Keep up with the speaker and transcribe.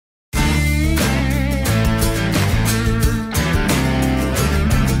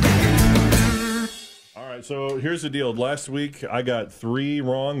so here's the deal. Last week I got 3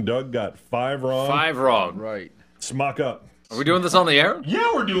 wrong. Doug got 5 wrong. 5 wrong. Right. Smock up. Are we doing this on the air?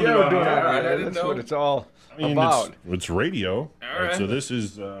 Yeah, we're doing it. Yeah, on the air. I didn't that's know. what it's all I mean, about. it's radio. All right. So this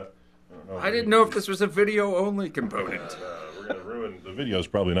is. I didn't know if this was a video-only component. We're gonna ruin the video's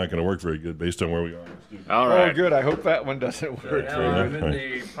probably not going to work very good based on where we are in the studio. All right. Oh, good. I hope that one doesn't work. Now I'm in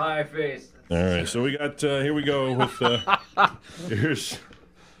the pie-faced. All right, so we got here we go with here's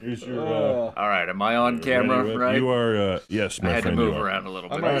your. All right, am I on camera? ready, Right. You are yes, my I had to friend. move you are. around a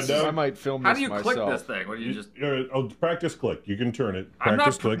little I bit. might, Doug. I might film How this do you myself. click this thing? What do you just? Practice click. You can turn it. I'm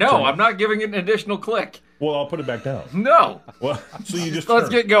Practice not. click. No, turn it. I'm not giving it an additional click. Well, I'll put it back down. No. Well, so you just Let's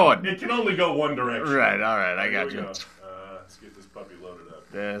turn get going. It can only go one direction. Right. All right. I Here got we you. go. Let's get this puppy loaded up.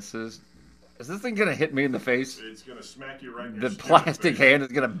 This is. Is this thing gonna hit me in the face? It's gonna smack you right in your The stupid plastic face. hand is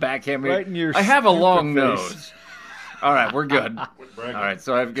gonna backhand me. Right in your I have a stupid long face. nose. All right, we're good. All Quit bragging. right,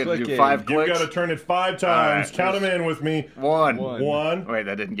 so I've got to do Clicking. 5 You've clicks. got to turn it 5 times. right, Count them in with me. One. One. Wait,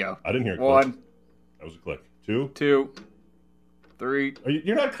 that didn't go. I didn't hear it. 1, Click. That was a click. 2. 2, 3,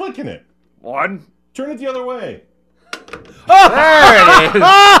 You're not clicking it. 1. Turn it the other way. There it is.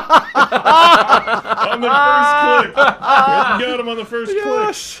 On the first click. You got him on the first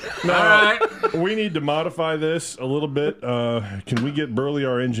click. Now, All right. we need to modify this a little bit. Can we get Burley,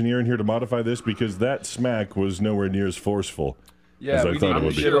 our engineer, in here to modify this? Because that smack was nowhere near as forceful Yeah, as I we thought need it to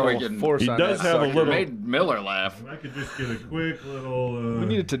would be. get a Sure we little can- force He on does that have a sucker. little- Made Miller laugh. I could just get a quick little. We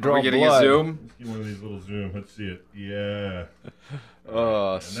needed to Are draw we getting blood. a zoom? Let's get one of these little zoom. Let's see it. Yeah.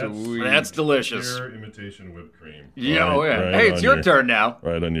 Oh, that's- sweet. That's delicious. Pure imitation whipped cream. Yeah, oh yeah. Right Hey, it's on your turn now.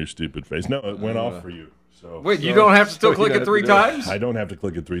 Right on your stupid face. No, it went off for you. So Wait, you don't have to still so you click don't it have 3 to do it. times? I don't have to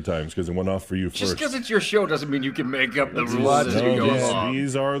click it 3 times because it went off for you Just first. because it's your show doesn't mean you can make up the rules logic. as you go No, along.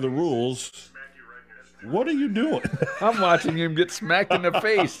 these are the rules. What are you doing? I'm watching him get smacked in the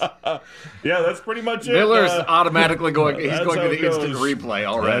face. Yeah, that's pretty much it. Miller's automatically going. He's that's going how to it the instant goes. replay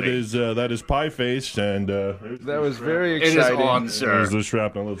already. That is pie faced, and That was very It is exciting. on, sir. there's the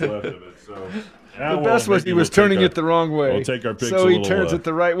shrapnel that's left of it. So The best was he was turning it the wrong way. We'll take our picks so a he little, turns it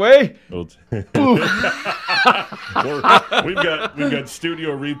the right way. We've got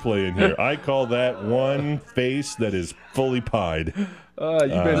studio replay in here. I call that one face that is fully pied.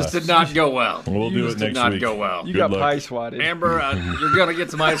 This did not go well. We'll do This it did next not week. go well. You Good got luck. pie swatted. Amber, you're gonna get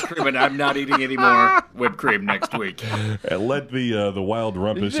some ice cream, and I'm not eating any more whipped cream next week. And let the wild You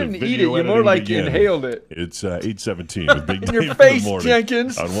rumpus didn't of eat it. video You more editing like begin. inhaled it. It's 8:17 with Big In your Dave face, in the morning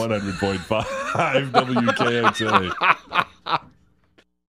Jenkins. on 100.5 WKXA.